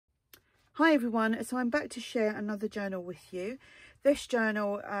Hi everyone, so I'm back to share another journal with you. This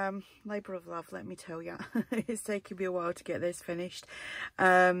journal, labour of love, let me tell you. It's taken me a while to get this finished.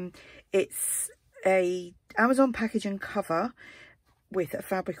 It's a Amazon packaging cover with a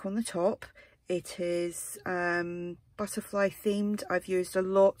fabric on the top. It is butterfly themed. I've used a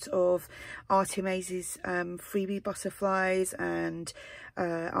lot of ARTYmaze's freebie butterflies and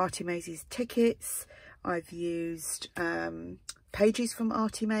ARTYmaze's tickets. I've used pages from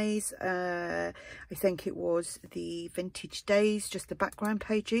ARTYmaze. I think it was the Vintage Days, just the background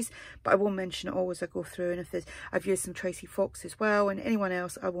pages, but I will mention it all as I go through. And if there's, I've used some Tracy Fox as well, and anyone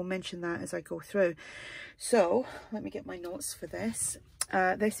else, I will mention that as I go through. So let me get my notes for this.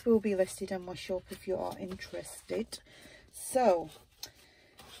 This will be listed on my shop if you are interested. So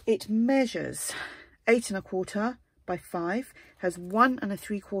it measures 8 1/4 by 5, has 1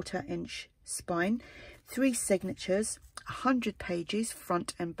 3/4 inch spine, 3 signatures, 100 pages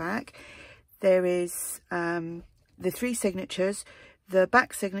front and back. There is the 3 signatures. The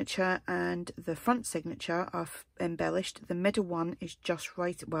back signature and the front signature are embellished. The middle one is just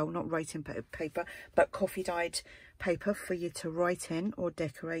not writing paper, but coffee dyed paper for you to write in or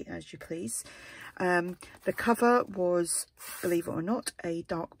decorate as you please. The cover was, believe it or not, a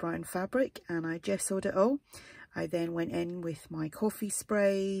dark brown fabric, and I gessoed it all. I then went in with my coffee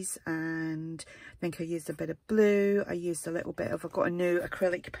sprays, and I think I used a bit of blue. I used a little bit of, I've got a new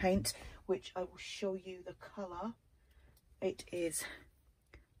acrylic paint, which I will show you the colour. It is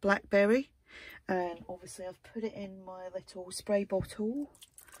blackberry, and obviously I've put it in my little spray bottle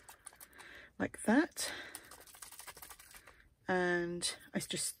like that, and I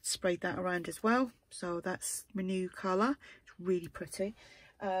just sprayed that around as well. So that's my new colour. It's really pretty.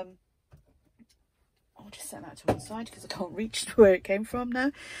 I'll just set that to one side because I can't reach where it came from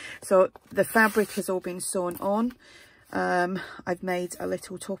now. So the fabric has all been sewn on. I've made a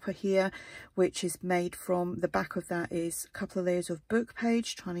little topper here, which is made from, the back of that is a couple of layers of book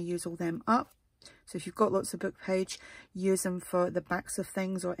page, trying to use all them up. So if you've got lots of book page, use them for the backs of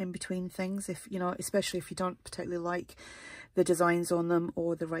things or in between things, if you know, especially if you don't particularly like the designs on them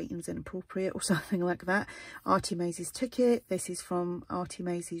or the writing's inappropriate or something like that. ARTYmaze's ticket. This is from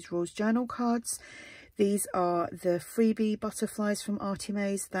ARTYmaze's Rose Journal cards. These are the freebie butterflies from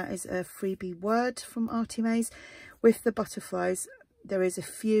ARTYmaze. That is a freebie word from ARTYmaze. With the butterflies, there is a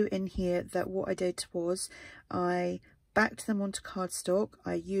few in here that what I did was I backed them onto cardstock.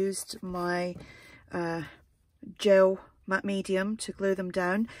 I used my gel matte medium to glue them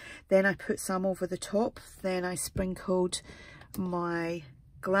down. Then I put some over the top. Then I sprinkled my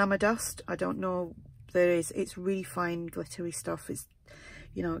glamour dust. I don't know, it's really fine glittery stuff. It's,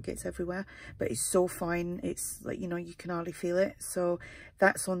 you know, it gets everywhere, but it's so fine, it's like, you know, you can hardly feel it. So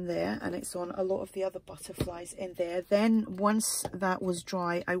that's on there, and it's on a lot of the other butterflies in there. Then once that was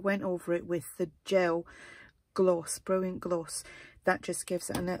dry, I went over it with the gel gloss, brilliant gloss. That just gives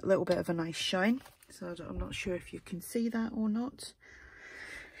it a little bit of a nice shine. So I'm not sure if you can see that or not.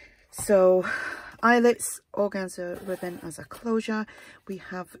 So eyelets, organza ribbon as a closure. We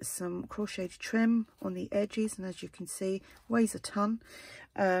have some crocheted trim on the edges, and as you can see, weighs a ton.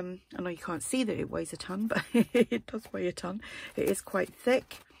 I know you can't see that it weighs a ton, but it does weigh a ton. It is quite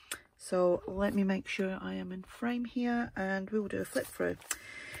thick. So let me make sure I am in frame here, and we will do a flip through.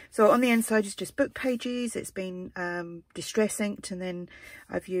 So on the inside is just book pages. It's been distress inked, and then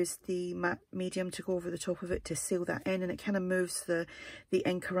I've used the matte medium to go over the top of it to seal that in, and it kind of moves the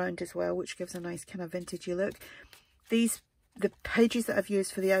ink around as well, which gives a nice kind of vintagey look. The pages that I've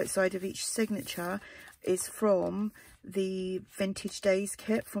used for the outside of each signature is from the Vintage Days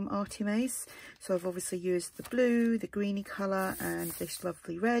kit from ARTYmaze. So I've obviously used the blue, the greeny colour, and this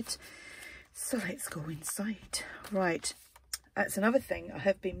lovely red. So let's go inside. Right. That's another thing. I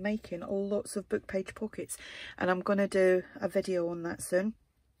have been making lots of book page pockets, and I'm going to do a video on that soon.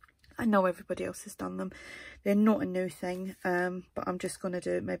 I know everybody else has done them. They're not a new thing, but I'm just going to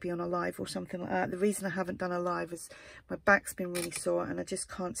do it maybe on a live or something like that. The reason I haven't done a live is my back's been really sore, and I just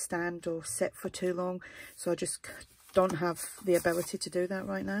can't stand or sit for too long. So I just don't have the ability to do that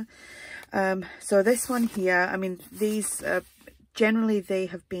right now. So this one here, I mean, these generally they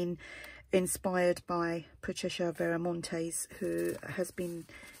have been inspired by Patricia Veramontes, who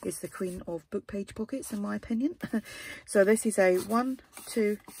is the queen of book page pockets in my opinion. So this is a 1,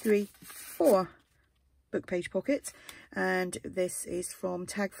 2, 3, 4 book page pocket, and this is from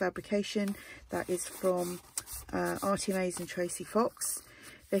Tag Fabrication. That is from ARTYmaze and Tracy Fox.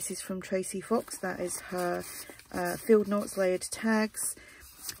 This is from Tracy Fox. That is her Field Notes layered tags.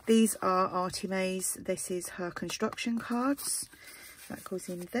 These are ARTYmaze. This is her construction cards. That goes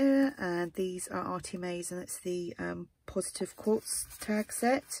in there, and these are ARTYmaze, and it's the positive quotes tag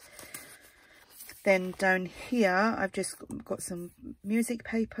set. Then down here, I've just got some music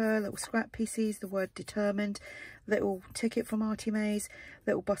paper, little scrap pieces, the word determined, little ticket from ARTYmaze,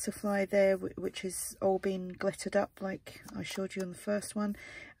 little butterfly there, which has all been glittered up like I showed you on the first one,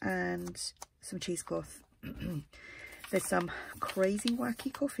 and some cheesecloth. There's some crazy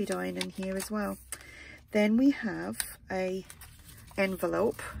wacky coffee dyeing in here as well. Then we have a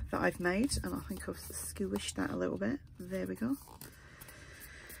envelope that I've made, and I think I've squished that a little bit. There we go.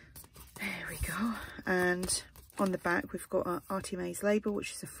 There we go. And on the back we've got our ARTYmaze label,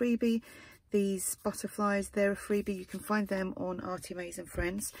 which is a freebie. These butterflies, they're a freebie. You can find them on ARTYmaze and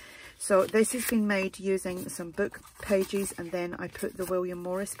Friends. So this has been made using some book pages, and then I put the William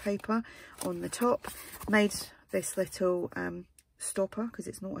Morris paper on the top. Made this little stopper, because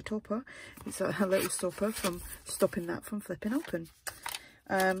it's not a topper, it's a little stopper from stopping that from flipping open.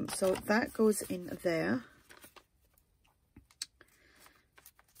 So that goes in there.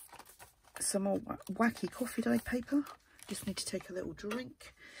 Some more wacky coffee dye paper. Just need to take a little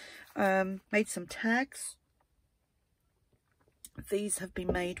drink. Made some tags. These have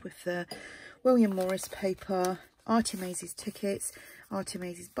been made with the William Morris paper, ARTYmaze's tickets,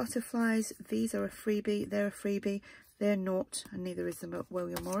 ARTYmaze's butterflies. These are a freebie, they're a freebie, they're not, and neither is the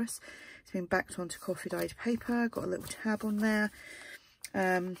William Morris. It's been backed onto coffee dyed paper, got a little tab on there.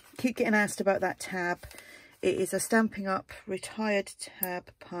 Keep getting asked about that tab. It is a Stampin' Up retired tab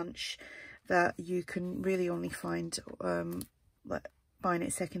punch that you can really only find like buying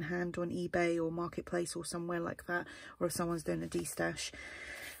it secondhand on eBay or Marketplace or somewhere like that, or if someone's doing a de-stash.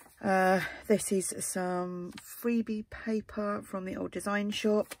 This is some freebie paper from the old design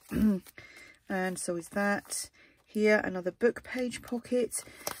shop, and so is that. Here, another book page pocket.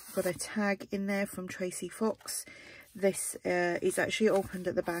 Got a tag in there from Tracy Fox. This is actually opened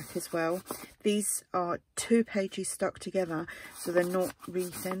at the back as well. These are 2 pages stuck together, so they're not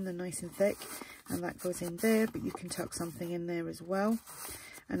really thin, they're nice and thick, and that goes in there, but you can tuck something in there as well.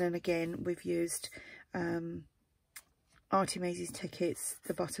 And then again, we've used ARTYmaze's tickets,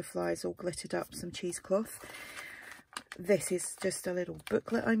 the butterflies all glittered up, some cheesecloth. This is just a little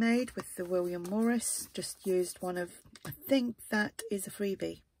booklet I made with the William Morris. Just used one of, I think that is a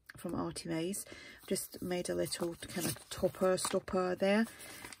freebie from ARTYmaze. Just made a little kind of topper stopper there,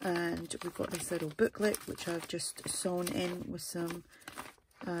 and we've got this little booklet which I've just sewn in with some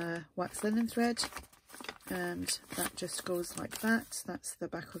wax linen thread, and that just goes like that. That's the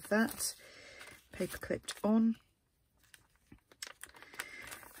back of that, paper clipped on.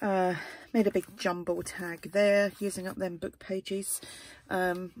 Made a big jumbo tag there, using up them book pages.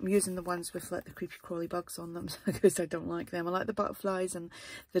 I'm using the ones with like the creepy crawly bugs on them because I don't like them. I like the butterflies and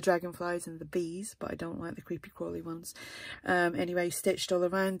the dragonflies and the bees, but I don't like the creepy crawly ones. Anyway, stitched all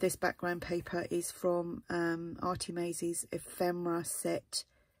around. This background paper is from ARTYmaze's ephemera set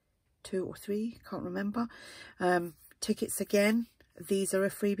 2 or 3, can't remember. Tickets again. These are a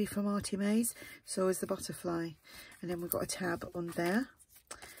freebie from ARTYmaze, so is the butterfly. And then we've got a tab on there.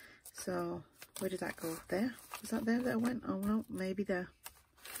 So where did that go? There? Was that there that I went? Oh no, maybe there.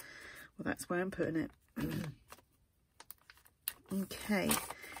 Well, that's where I'm putting it. Okay,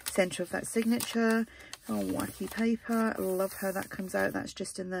 centre of that signature. Oh, wacky paper. I love how that comes out. That's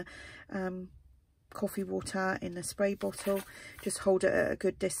just in the coffee water in a spray bottle. Just hold it at a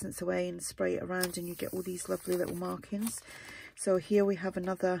good distance away and spray it around, and you get all these lovely little markings. So here we have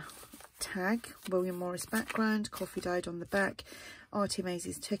another tag, William Morris background, coffee dyed on the back,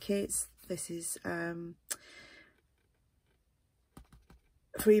 ARTYmaze's tickets. This is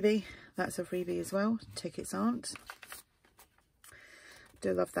freebie, that's a freebie as well, tickets aren't.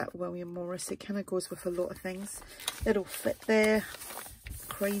 Do love that William Morris, it kind of goes with a lot of things. Little fit there,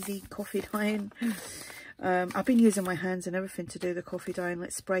 crazy coffee dyeing. I've been using my hands and everything to do the coffee dye, and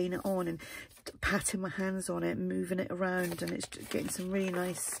like spraying it on and patting my hands on it, moving it around, and it's getting some really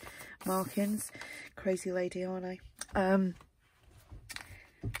nice markings. Crazy lady, aren't I?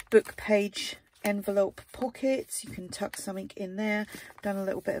 Book page envelope pockets, you can tuck something in there. Done a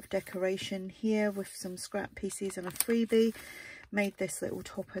little bit of decoration here with some scrap pieces and a freebie. Made this little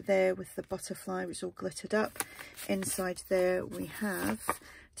topper there with the butterfly, which is all glittered up. Inside there we have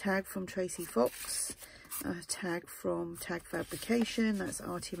tag from Tracy Fox, a tag from Tag Fabrication, that's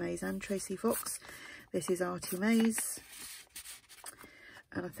ARTYmaze and Tracy Fox. This is ARTYmaze,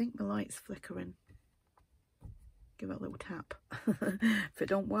 and I think the light's flickering. Give it a little tap. If it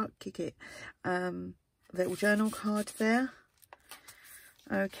don't work, kick it. Little journal card there.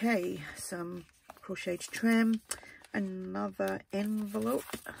 Okay, some crocheted trim. Another envelope.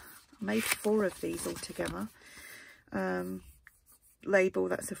 I made 4 of these all together. Label,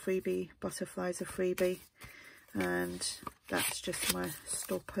 that's a freebie. Butterflies a freebie. And that's just my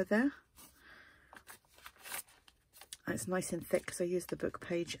stopper there. It's nice and thick because I used the book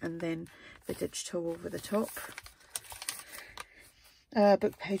page and then the digital over the top.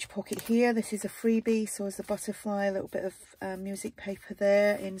 Book page pocket here. This is a freebie, so as a butterfly, a little bit of music paper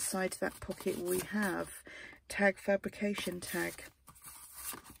there. Inside that pocket we have tag fabrication tag.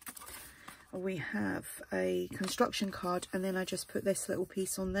 We have a construction card, and then I just put this little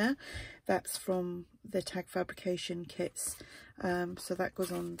piece on there. That's from the tag fabrication kits, so that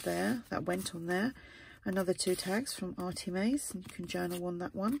goes on there, that went on there. Another 2 tags from ARTYmaze, and you can journal on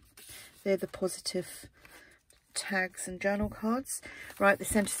that one. They're the positive tags and journal cards. Right, the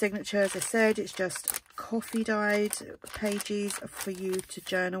center signature, as I said, it's just coffee dyed pages for you to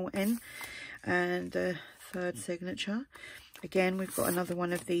journal in. And the 3rd signature, again, we've got another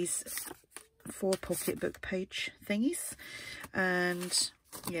one of these 4 pocket book page thingies, and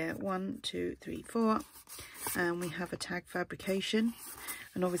yeah, 1, 2, 3, 4, and we have a tag fabrication,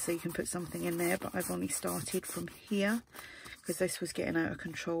 and obviously you can put something in there, but I've only started from here because this was getting out of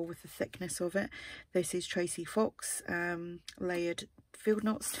control with the thickness of it. This is Tracy Fox layered field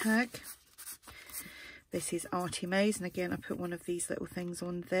notes tag. This is ARTYmaze, and again I put one of these little things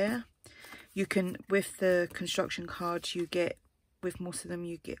on there. You can, with the construction cards, you get, with most of them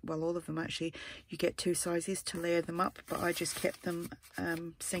you get, well, all of them actually, you get 2 sizes to layer them up, but I just kept them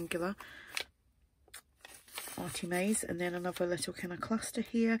singular. ARTYmaze. And then another little kind of cluster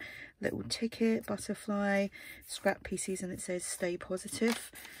here, little ticket, butterfly, scrap pieces, and it says stay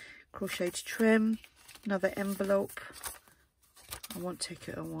positive. Crocheted trim, another envelope. I won't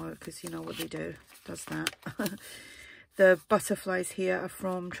ticket on work because you know what they do, does that. The butterflies here are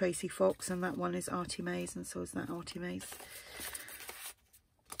from Tracy Fox, and that one is ARTYmaze, and so is that ARTYmaze.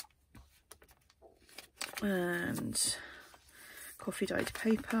 And coffee dyed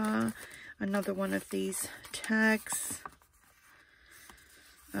paper, another one of these tags,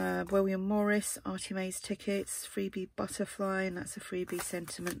 William Morris, ARTYmaze tickets, freebie butterfly, and that's a freebie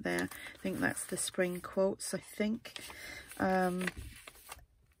sentiment there. I think that's the spring quotes, I think.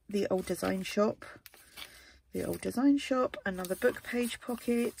 The Old Design Shop. The Old Design Shop, another book page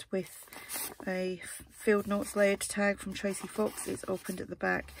pocket with a field notes layered tag from Tracy Fox. It's opened at the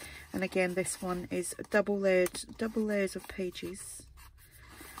back, and again this one is double layers of pages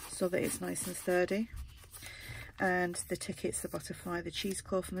so that it's nice and sturdy. And the tickets, the butterfly, the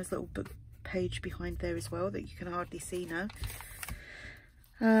cheesecloth, and there's a little book page behind there as well that you can hardly see now.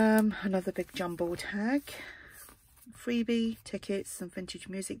 Another big jumbo tag, freebie, tickets, some vintage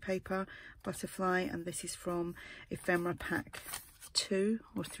music paper, butterfly, and this is from Ephemera Pack 2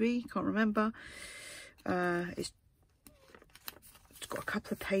 or 3, can't remember. It's got a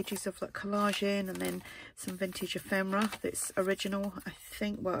couple of pages of like collage in, and then some vintage ephemera that's original, I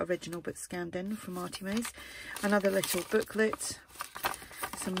think, well, original but scanned in from ARTYmaze. Another little booklet,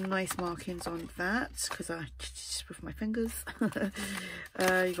 some nice markings on that because I just with my fingers.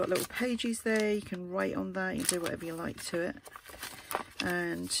 You've got little pages there, you can write on that, you can do whatever you like to it.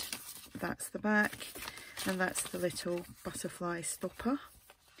 And that's the back, and that's the little butterfly stopper,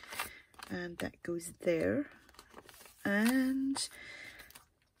 and that goes there. And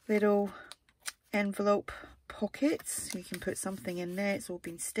little envelope pockets, you can put something in there, it's all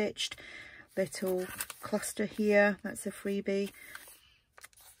been stitched. Little cluster here, that's a freebie.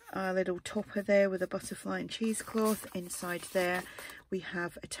 A little topper there with a butterfly and cheesecloth. Inside there we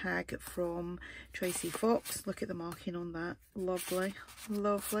have a tag from Tracy Fox. Look at the marking on that, lovely,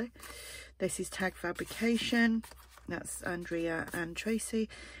 lovely. This is tag fabrication, that's Andrea and Tracy,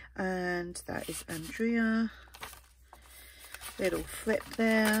 and that is Andrea. Little flip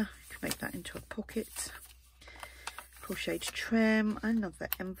there, you can make that into a pocket. Crocheted trim, another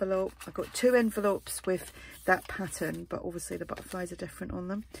envelope. I've got 2 envelopes with that pattern, but obviously the butterflies are different on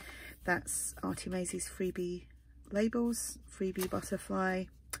them. That's ARTYmaze's freebie labels, freebie butterfly,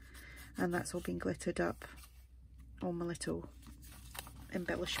 and that's all been glittered up on my little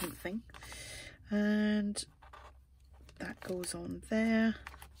embellishment thing. And that goes on there.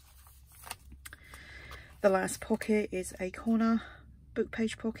 The last pocket is a corner book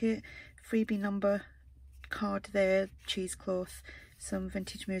page pocket, freebie number card there, cheesecloth, some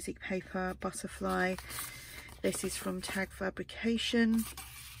vintage music paper, butterfly. This is from Tag Fabrication.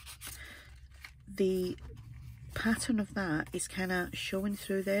 The pattern of that is kind of showing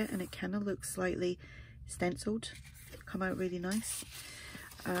through there, and it kind of looks slightly stenciled. Come out really nice.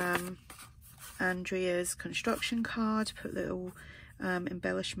 Andrea's construction card, put little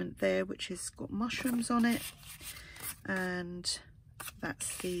embellishment there which has got mushrooms on it, and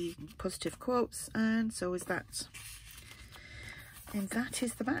that's the positive quotes, and so is that, and that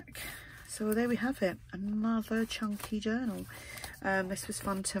is the back. So there we have it, another chunky journal. This was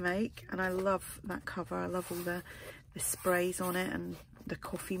fun to make, and I love that cover. I love all sprays on it and the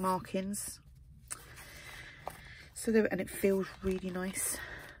coffee markings. So there, and it feels really nice.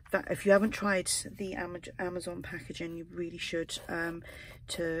 That if you haven't tried the Amazon packaging, you really should,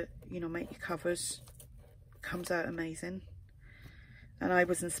 to, you know, make your covers. It comes out amazing. And I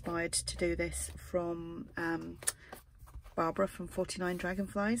was inspired to do this from Barbara from 49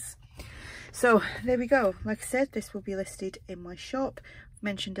 Dragonflies. So there we go. Like I said, this will be listed in my shop. I've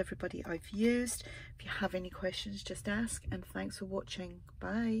mentioned everybody I've used. If you have any questions, just ask, and thanks for watching.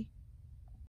 Bye.